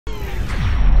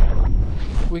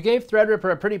We gave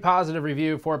Threadripper a pretty positive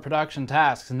review for production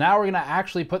tasks. Now we're going to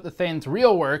actually put the thing to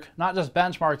real work, not just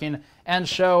benchmarking, and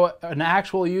show an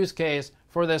actual use case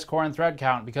for this core and thread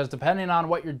count, because depending on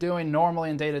what you're doing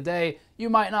normally in day-to-day, you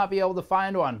might not be able to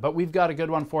find one, but we've got a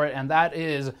good one for it, and that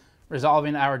is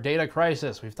resolving our data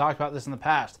crisis. We've talked about this in the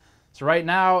past. So right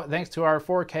now, thanks to our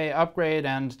 4K upgrade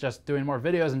and just doing more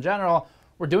videos in general,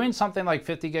 we're doing something like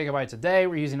 50 gigabytes a day.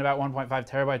 We're using about 1.5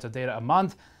 terabytes of data a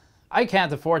month. I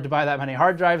can't afford to buy that many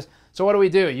hard drives. So what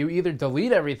do? You either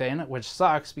delete everything, which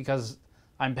sucks because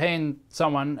I'm paying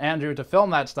someone, Andrew, to film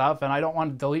that stuff, and I don't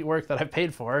want to delete work that I've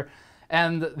paid for.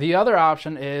 And the other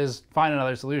option is find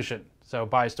another solution. So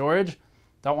buy storage.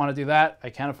 Don't want to do that. I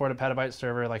can't afford a petabyte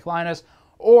server like Linus.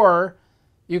 Or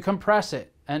you compress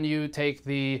it and you take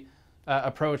the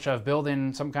approach of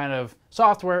building some kind of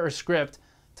software or script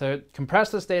to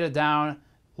compress this data down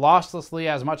losslessly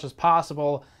as much as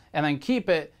possible, and then keep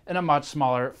it in a much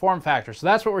smaller form factor. So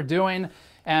that's what we're doing,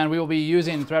 and we will be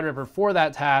using Threadripper for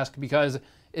that task because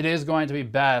it is going to be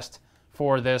best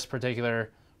for this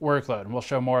particular workload. And we'll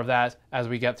show more of that as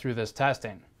we get through this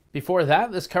testing. Before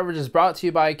that, this coverage is brought to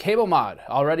you by CableMod.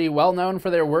 Already well known for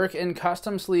their work in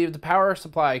custom sleeved power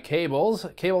supply cables,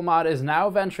 CableMod is now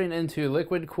venturing into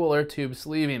liquid cooler tube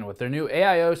sleeving with their new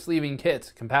AIO sleeving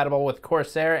kit, compatible with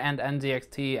Corsair and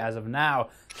NZXT as of now.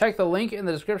 Check the link in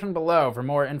the description below for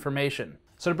more information.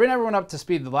 So to bring everyone up to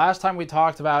speed, the last time we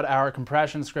talked about our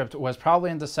compression script was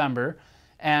probably in December,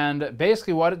 and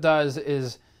basically what it does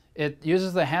is it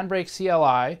uses the Handbrake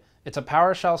CLI. It's a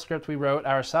PowerShell script we wrote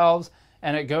ourselves,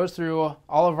 and it goes through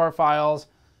all of our files,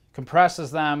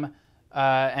 compresses them,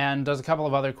 and does a couple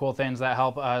of other cool things that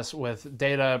help us with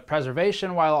data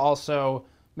preservation while also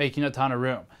making a ton of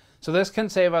room. So this can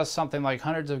save us something like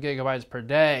hundreds of gigabytes per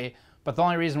day, but the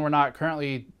only reason we're not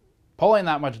currently pulling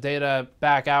that much data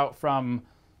back out from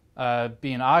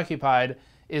being occupied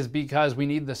is because we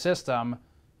need the system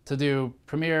to do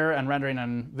Premiere and rendering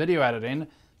and video editing,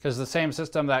 because the same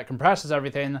system that compresses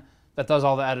everything that does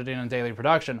all the editing and daily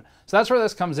production. So that's where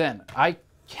this comes in. I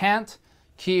can't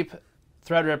keep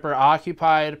Threadripper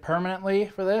occupied permanently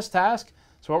for this task.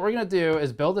 So what we're going to do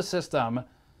is build a system,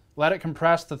 let it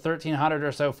compress the 1,300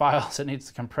 or so files it needs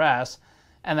to compress,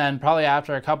 and then probably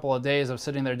after a couple of days of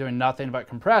sitting there doing nothing but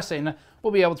compressing,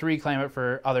 we'll be able to reclaim it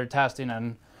for other testing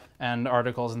and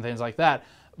articles and things like that.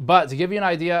 But to give you an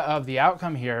idea of the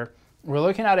outcome here, we're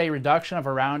looking at a reduction of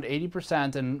around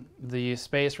 80% in the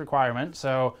space requirement.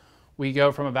 So we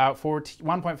go from about 1.5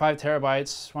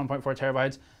 terabytes, 1.4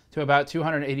 terabytes to about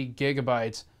 280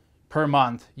 gigabytes per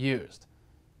month used.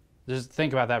 Just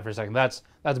think about that for a second. That's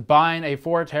buying a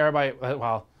 4 terabyte,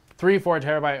 well, 3 4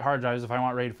 terabyte hard drives if I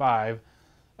want RAID 5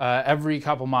 every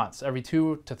couple months, every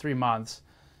 2 to 3 months,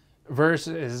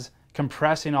 versus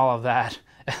compressing all of that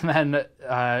and then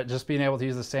just being able to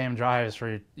use the same drives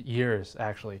for years,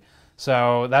 actually.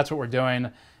 So that's what we're doing,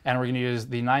 and we're going to use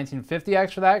the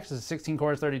 1950X for that because it's 16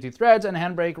 cores, 32 threads, and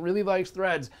Handbrake really likes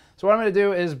threads. So what I'm going to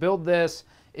do is build this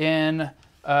in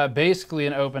basically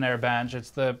an open air bench. It's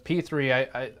the P3.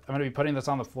 I'm going to be putting this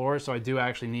on the floor, so I do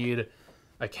actually need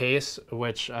a case,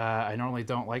 which I normally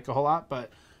don't like a whole lot,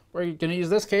 but we're going to use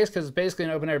this case because it's basically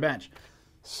an open air bench.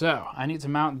 So I need to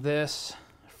mount this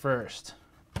first.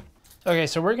 Okay,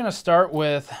 so we're going to start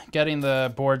with getting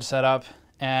the board set up.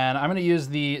 And I'm going to use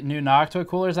the new Noctua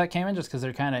coolers that came in just because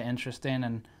they're kind of interesting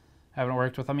and haven't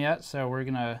worked with them yet. So we're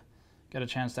going to get a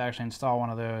chance to actually install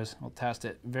one of those. We'll test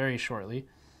it very shortly.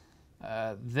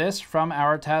 This, from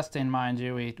our testing, mind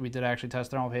you, we did actually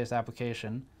test thermal paste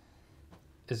application,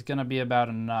 is going to be about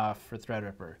enough for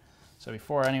Threadripper. So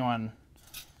before anyone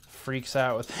freaks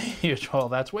out with the usual,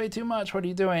 that's way too much, what are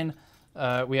you doing?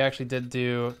 We actually did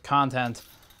do content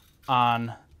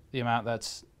on the amount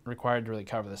that's required to really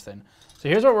cover this thing. So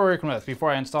here's what we're working with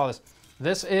before I install this.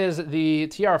 This is the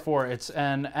TR4. It's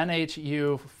an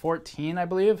NHU14, I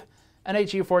believe.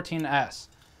 NHU14S.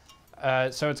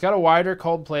 So it's got a wider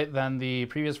cold plate than the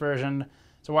previous version.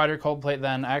 It's a wider cold plate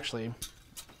than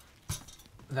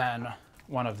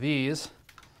one of these.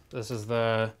 This is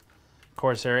the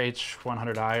Corsair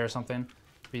H100i or something,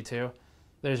 V2.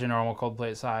 There's your normal cold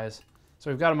plate size. So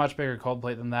we've got a much bigger cold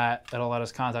plate than that. That'll let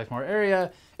us contact more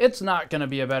area. It's not going to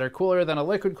be a better cooler than a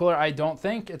liquid cooler. I don't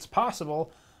think it's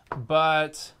possible,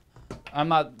 but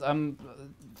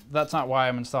that's not why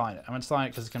I'm installing it. I'm installing it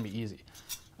because it's going to be easy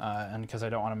and because I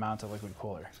don't want to mount a liquid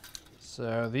cooler.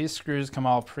 So these screws come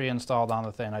all pre-installed on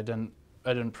the thing. I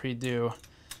didn't pre-do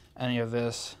any of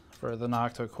this for the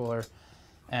Noctua cooler.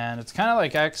 And it's kind of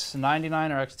like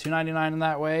X99 or X299 in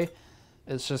that way.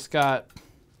 It's just got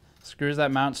screws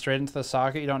that mount straight into the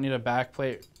socket. You don't need a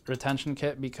backplate retention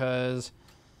kit because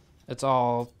it's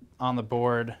all on the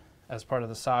board as part of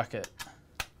the socket.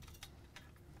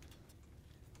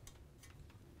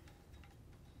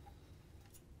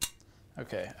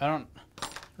 Okay, I don't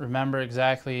remember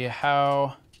exactly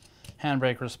how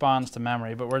Handbrake responds to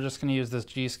memory, but we're just going to use this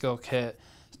G-Skill kit.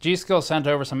 G-Skill sent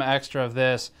over some extra of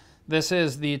this. This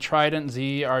is the Trident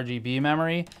Z RGB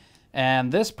memory,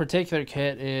 and this particular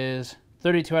kit is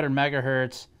 3200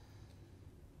 megahertz,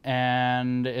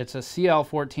 and it's a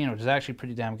CL14, which is actually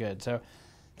pretty damn good. So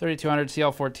 3200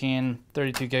 CL14,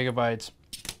 32 gigabytes.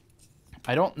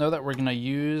 I don't know that we're going to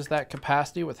use that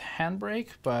capacity with Handbrake,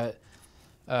 but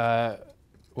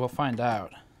we'll find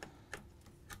out.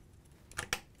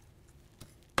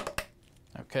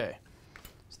 Okay,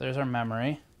 so there's our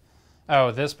memory.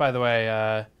 Oh, this, by the way,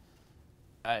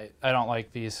 I don't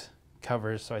like these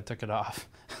covers, so I took it off.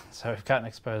 So we've got an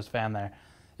exposed fan there,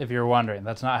 if you're wondering.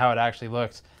 That's not how it actually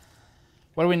looks.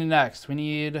 What do we need next? We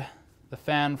need the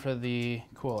fan for the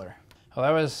cooler. Well,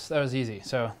 that was easy.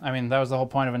 So, I mean, that was the whole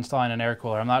point of installing an air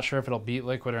cooler. I'm not sure if it'll beat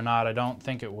liquid or not. I don't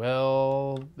think it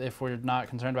will if we're not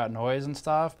concerned about noise and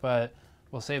stuff, but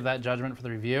we'll save that judgment for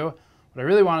the review. What I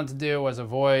really wanted to do was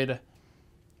avoid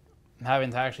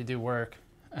having to actually do work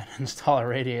and install a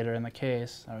radiator in the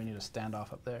case. Oh, we need a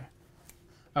standoff up there.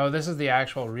 Oh, this is the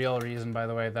actual real reason, by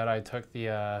the way, that I took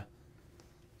the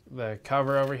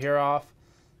cover over here off.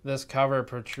 This cover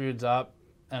protrudes up,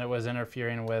 and it was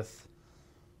interfering with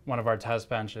one of our test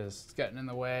benches. It's getting in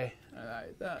the way.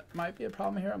 That might be a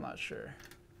problem here, I'm not sure.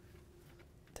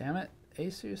 Damn it,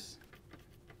 Asus.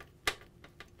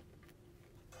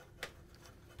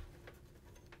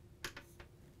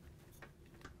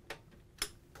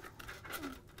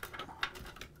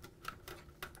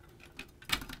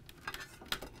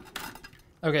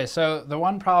 Okay, so the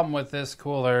one problem with this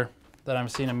cooler that I'm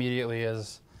seeing immediately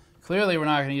is clearly we're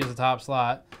not going to use the top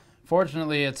slot.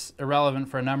 Fortunately, it's irrelevant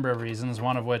for a number of reasons,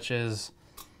 one of which is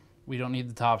we don't need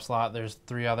the top slot. There's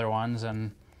 3 other ones,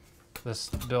 and this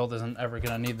build isn't ever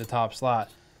going to need the top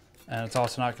slot. And it's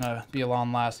also not going to be a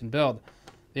long-lasting build.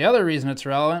 The other reason it's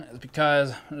relevant is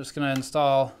because I'm just going to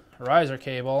install a riser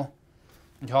cable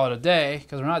and call it a day,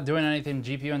 because we're not doing anything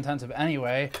GPU intensive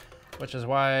anyway, which is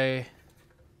why...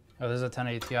 Oh, this is a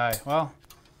 1080 Ti. Well,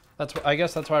 I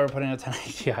guess that's why we're putting a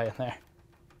 1080 Ti in there.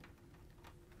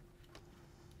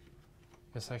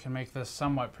 Guess I can make this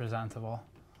somewhat presentable.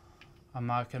 I'm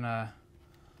not gonna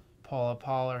pull a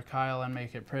Paul or Kyle and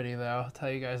make it pretty though. I'll tell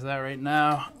you guys that right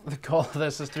now. The goal of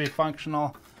this is to be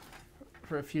functional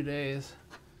for a few days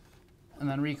and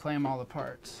then reclaim all the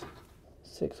parts.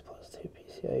 6 plus 2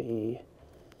 PCIe,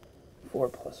 4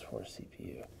 plus 4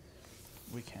 CPU.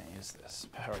 We can't use this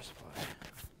power supply.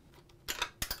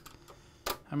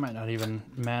 I might not even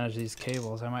manage these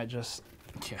cables. I might just,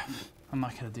 yeah, I'm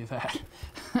not gonna do that.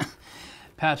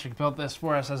 Patrick built this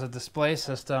for us as a display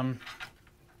system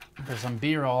for some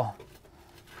B-roll.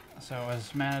 So it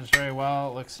was managed very well,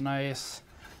 it looks nice.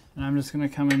 And I'm just gonna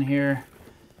come in here,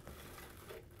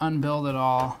 unbuild it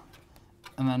all,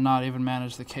 and then not even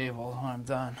manage the cable when I'm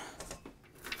done.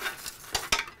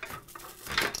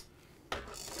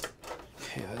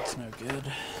 Okay, that's no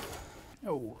good.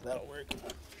 Oh, that'll work.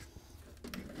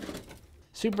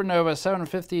 Supernova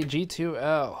 750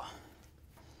 G2L.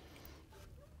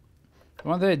 The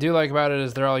one thing I do like about it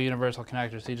is they're all universal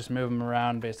connectors, so you just move them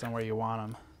around based on where you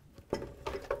want them.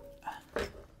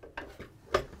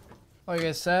 Like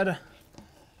I said,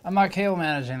 I'm not cable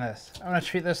managing this. I'm going to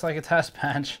treat this like a test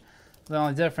bench. The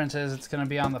only difference is it's going to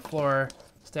be on the floor,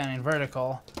 standing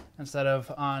vertical, instead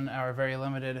of on our very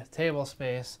limited table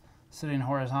space, sitting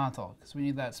horizontal, because we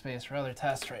need that space for other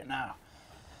tests right now.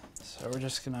 So we're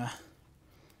just going to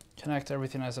connect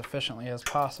everything as efficiently as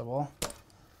possible,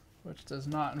 which does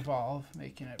not involve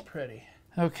making it pretty.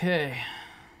 Okay,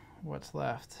 what's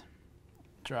left?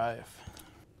 Drive.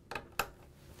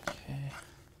 Okay.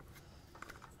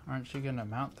 Aren't you gonna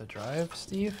mount the drive,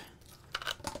 Steve?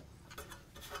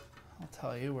 I'll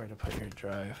tell you where to put your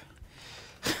drive.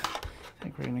 I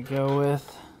think we're gonna go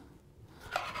with,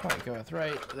 probably go with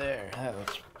right there.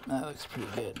 That looks pretty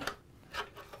good.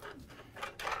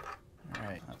 All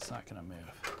right, that's not gonna move.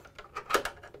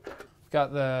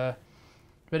 Got the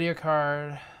video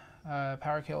card,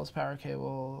 power cables,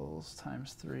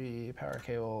 times 3, power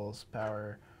cables,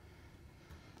 power,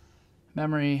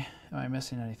 memory. Am I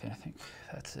missing anything? I think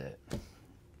that's it.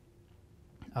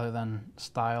 Other than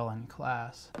style and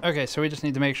class. Okay, so we just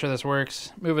need to make sure this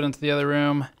works. Move it into the other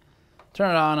room, turn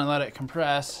it on and let it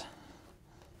compress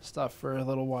stuff for a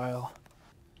little while.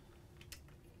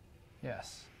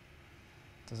 Yes.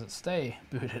 Does it stay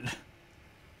booted?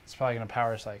 It's probably gonna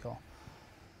power cycle.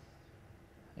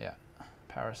 Yeah,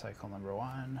 power cycle number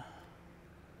 1.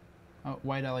 Oh,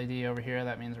 white LED over here,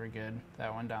 that means we're good.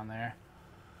 That one down there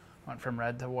went from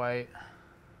red to white.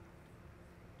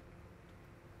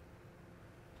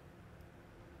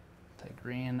 Take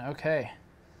green, okay.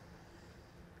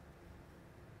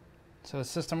 So the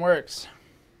system works.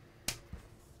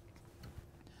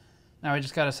 Now we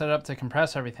just got to set it up to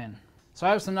compress everything. So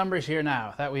I have some numbers here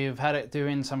now that we've had it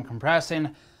doing some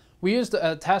compressing. We used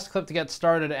a test clip to get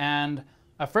started, and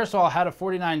first of all, I had a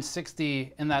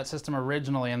 4960 in that system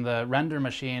originally in the render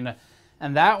machine,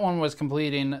 and that one was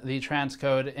completing the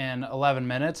transcode in 11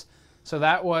 minutes. So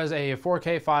that was a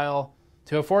 4K file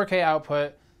to a 4K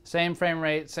output, same frame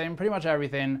rate, same pretty much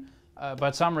everything,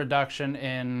 but some reduction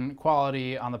in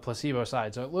quality on the placebo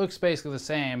side. So it looks basically the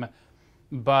same,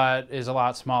 but is a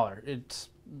lot smaller. It's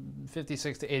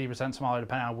 56 to 80% smaller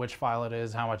depending on which file it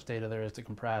is, how much data there is to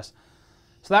compress.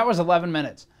 So that was 11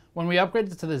 minutes. When we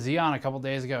upgraded to the Xeon a couple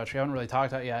days ago, which we haven't really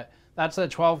talked about yet, that's a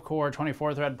 12-core,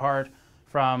 24-thread part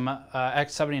from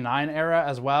X79 era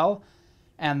as well,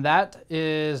 and that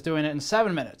is doing it in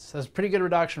 7 minutes. That's a pretty good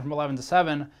reduction from 11 to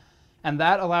 7, and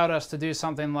that allowed us to do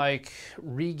something like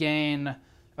regain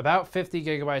about 50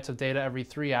 gigabytes of data every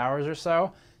 3 hours or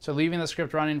so. So leaving the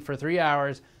script running for 3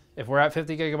 hours, if we're at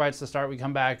 50 gigabytes to start, we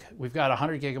come back, we've got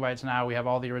 100 gigabytes now, we have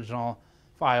all the original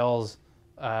files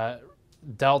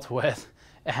dealt with,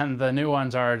 and the new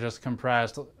ones are just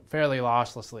compressed fairly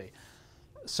losslessly.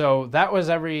 So that was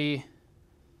every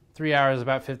 3 hours,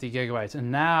 about 50 gigabytes.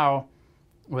 And now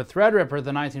with Threadripper,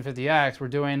 the 1950X, we're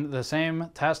doing the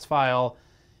same test file.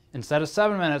 Instead of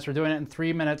 7 minutes, we're doing it in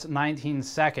 3 minutes, 19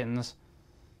 seconds.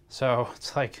 So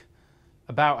it's like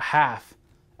about half,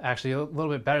 actually a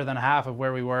little bit better than half of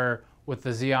where we were with the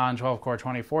Xeon 12-core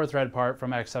 24-thread part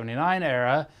from X79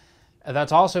 era.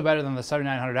 That's also better than the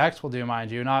 7900X will do,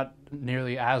 mind you, not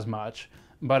nearly as much,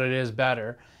 but it is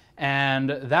better. And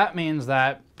that means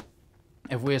that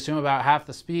if we assume about half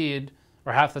the speed,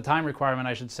 or half the time requirement,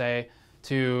 I should say,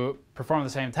 to perform the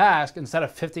same task, instead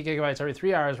of 50 gigabytes every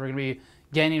 3 hours, we're going to be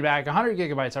gaining back 100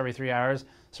 gigabytes every 3 hours.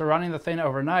 So running the thing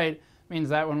overnight means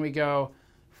that when we go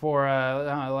for,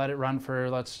 let it run for,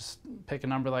 let's just pick a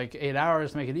number like 8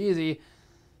 hours to make it easy,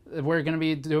 we're going to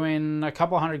be doing a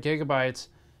couple hundred gigabytes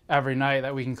every night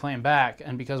that we can claim back.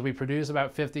 And because we produce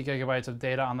about 50 gigabytes of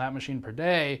data on that machine per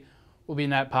day, we'll be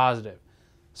net positive.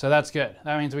 So that's good.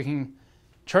 That means we can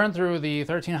churn through the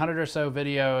 1,300 or so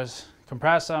videos,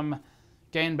 compress them,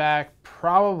 gain back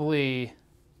probably,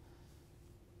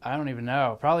 I don't even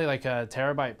know, probably like a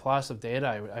terabyte plus of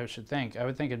data, I should think. I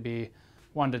would think it'd be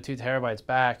 1 to 2 terabytes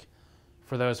back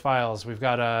for those files. We've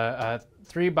got a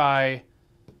 3 by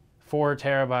 4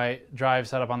 terabyte drive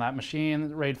set up on that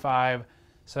machine, RAID 5.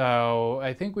 So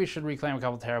I think we should reclaim a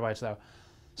couple terabytes though.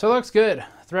 So it looks good.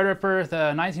 Threadripper,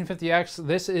 the 1950X,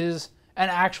 this is an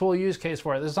actual use case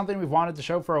for it. This is something we've wanted to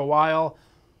show for a while.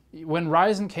 When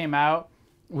Ryzen came out,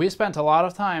 we spent a lot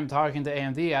of time talking to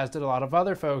AMD, as did a lot of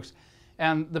other folks.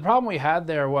 And the problem we had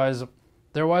there was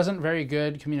there wasn't very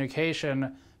good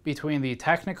communication between the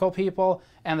technical people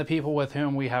and the people with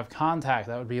whom we have contact.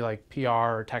 That would be like PR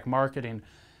or tech marketing.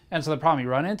 And so the problem you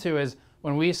run into is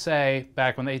when we say,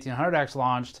 back when the 1800X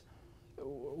launched,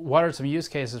 what are some use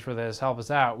cases for this? Help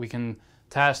us out. We can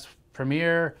test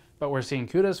Premiere, but we're seeing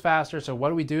CUDAs faster. So what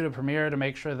do we do to Premiere to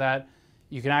make sure that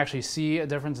you can actually see a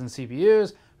difference in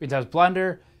CPUs? We test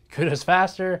Blender, CUDAs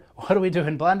faster. What do we do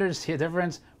in Blender to see a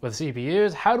difference with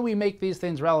CPUs? How do we make these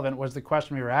things relevant was the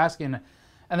question we were asking.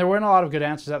 And there weren't a lot of good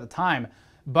answers at the time.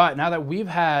 But now that we've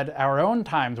had our own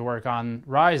time to work on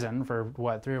Ryzen for,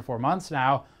 what, 3 or 4 months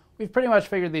now, we've pretty much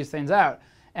figured these things out.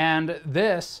 And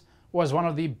this was one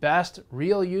of the best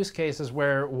real use cases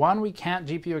where, one, we can't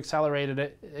GPU accelerate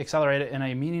it in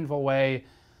a meaningful way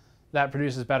that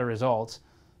produces better results.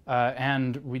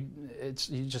 And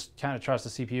you just kind of trust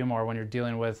the CPU more when you're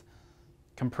dealing with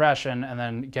compression and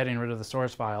then getting rid of the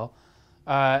source file.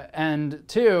 And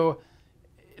two,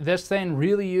 this thing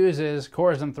really uses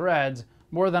cores and threads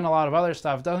more than a lot of other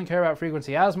stuff. Doesn't care about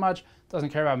frequency as much, doesn't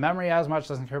care about memory as much,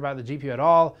 doesn't care about the GPU at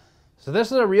all. So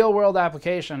this is a real world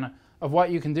application of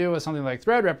what you can do with something like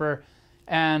Threadripper,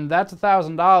 and that's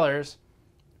 $1,000,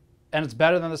 and it's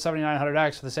better than the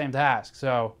 7900X for the same task.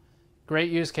 So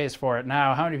great use case for it.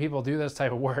 Now, how many people do this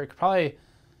type of work? Probably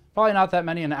not that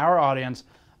many in our audience,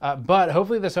 but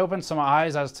hopefully this opens some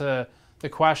eyes as to the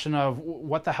question of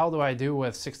what the hell do I do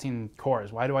with 16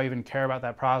 cores? Why do I even care about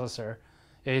that processor?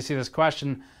 Yeah, you see this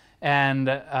question, and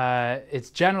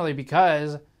it's generally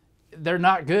because they're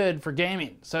not good for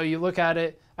gaming. So you look at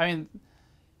it, I mean,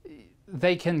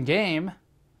 they can game,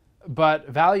 but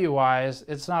value-wise,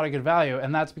 it's not a good value,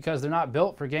 and that's because they're not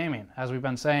built for gaming. As we've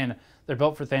been saying, they're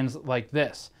built for things like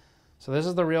this. So this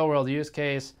is the real-world use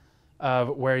case.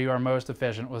 of where you are most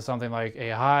efficient with something like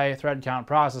a high thread count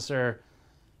processor.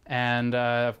 And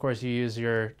of course, you use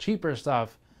your cheaper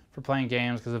stuff for playing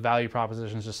games because the value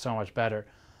proposition is just so much better.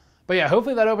 But yeah,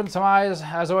 hopefully that opened some eyes.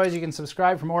 As always, you can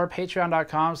subscribe for more.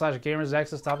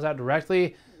 Patreon.com/GamersNexus helps out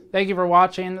directly. Thank you for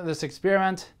watching this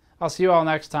experiment. I'll see you all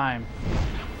next time.